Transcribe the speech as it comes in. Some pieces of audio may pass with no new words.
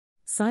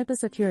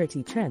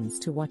Cybersecurity trends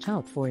to watch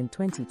out for in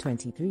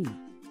 2023.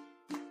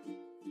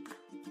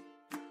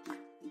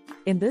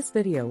 In this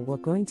video, we're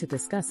going to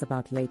discuss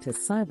about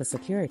latest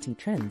cybersecurity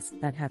trends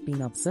that have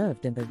been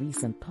observed in the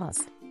recent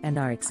past and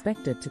are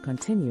expected to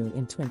continue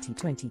in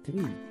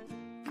 2023.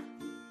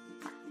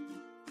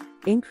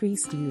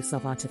 Increased use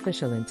of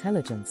artificial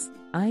intelligence,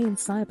 AI in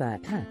cyber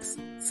attacks.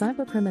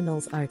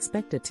 Cybercriminals are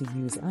expected to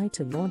use AI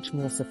to launch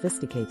more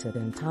sophisticated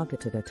and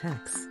targeted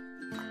attacks.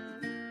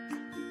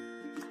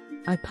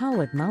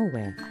 AI-powered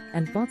malware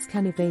and bots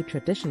can evade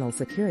traditional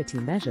security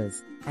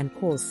measures and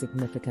cause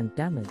significant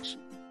damage.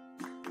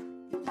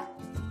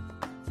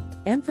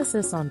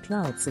 Emphasis on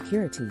cloud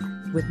security.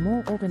 With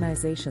more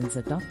organizations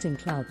adopting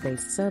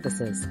cloud-based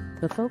services,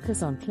 the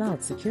focus on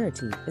cloud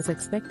security is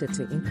expected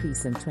to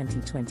increase in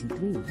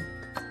 2023.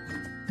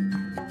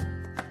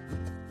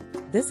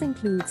 This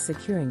includes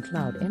securing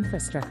cloud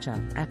infrastructure,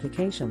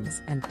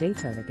 applications, and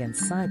data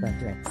against cyber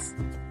threats.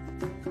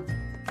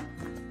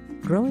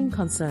 Growing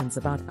concerns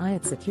about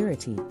IoT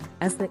security.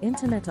 As the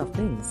Internet of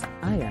Things,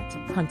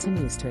 IoT,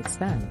 continues to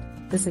expand,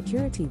 the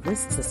security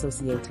risks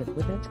associated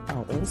with it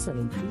are also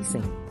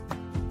increasing.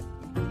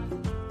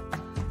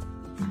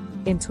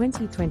 In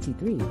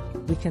 2023,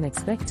 we can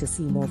expect to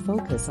see more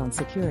focus on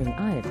securing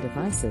IoT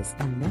devices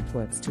and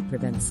networks to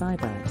prevent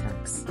cyber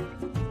attacks.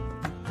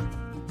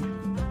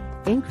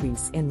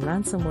 Increase in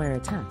ransomware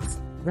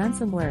attacks.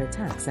 Ransomware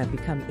attacks have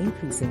become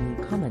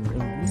increasingly common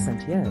in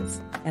recent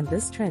years, and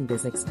this trend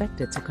is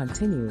expected to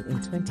continue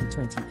in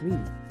 2023.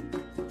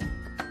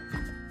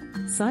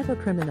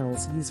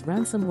 Cybercriminals use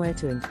ransomware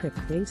to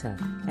encrypt data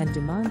and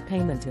demand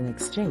payment in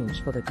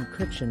exchange for the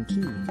decryption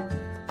key.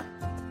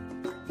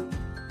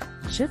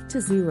 Shift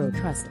to zero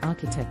trust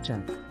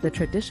architecture. The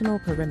traditional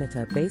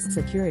perimeter-based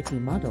security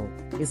model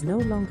is no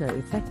longer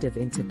effective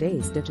in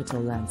today's digital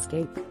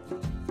landscape.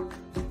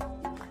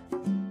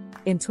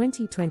 In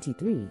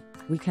 2023,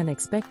 we can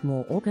expect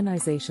more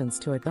organizations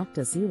to adopt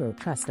a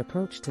zero-trust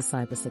approach to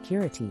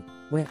cybersecurity,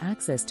 where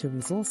access to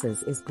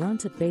resources is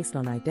granted based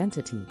on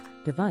identity,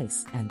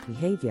 device, and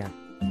behavior.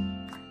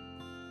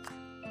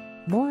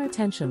 More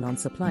attention on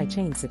supply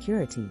chain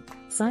security.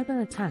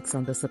 Cyber attacks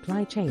on the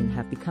supply chain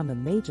have become a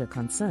major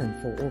concern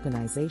for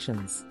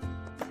organizations.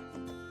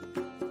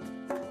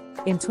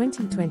 In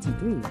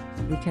 2023,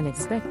 we can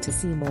expect to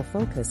see more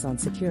focus on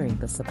securing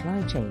the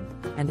supply chain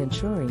and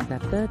ensuring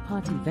that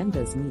third-party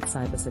vendors meet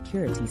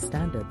cybersecurity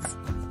standards.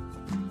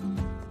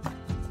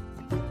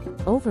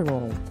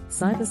 Overall,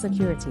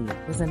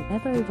 cybersecurity is an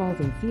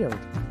ever-evolving field,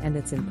 and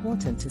it's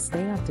important to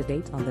stay up to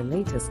date on the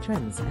latest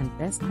trends and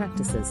best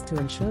practices to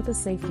ensure the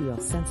safety of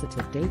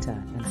sensitive data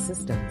and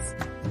systems.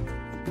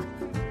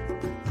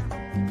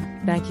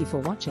 Thank you for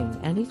watching,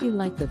 and if you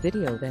liked the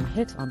video, then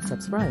hit on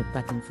subscribe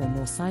button for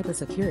more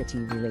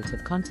cybersecurity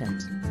related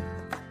content.